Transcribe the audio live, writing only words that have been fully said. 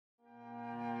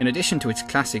In addition to its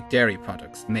classic dairy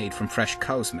products made from fresh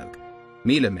cow's milk,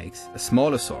 Mila makes a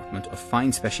small assortment of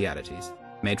fine specialities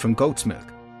made from goat's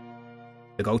milk.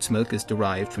 The goat's milk is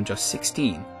derived from just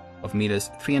 16 of Mila's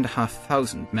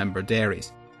 3,500 member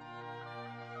dairies.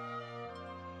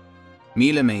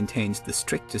 Mila maintains the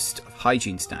strictest of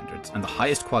hygiene standards and the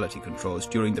highest quality controls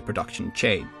during the production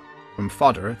chain, from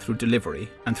fodder through delivery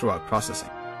and throughout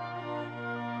processing.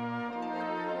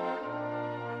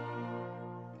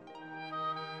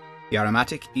 The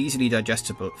aromatic, easily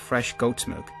digestible fresh goat's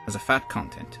milk has a fat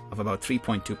content of about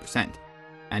 3.2%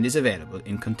 and is available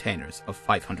in containers of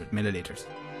 500 millilitres.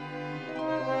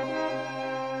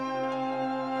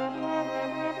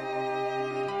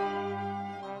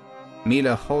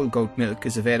 Mila whole goat milk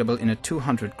is available in a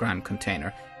 200-gram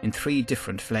container in 3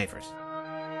 different flavours.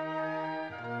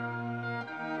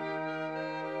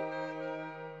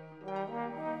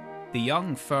 The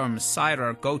young, firm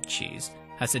Passeier goat cheese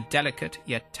has a delicate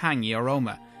yet tangy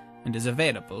aroma and is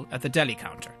available at the deli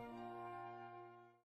counter.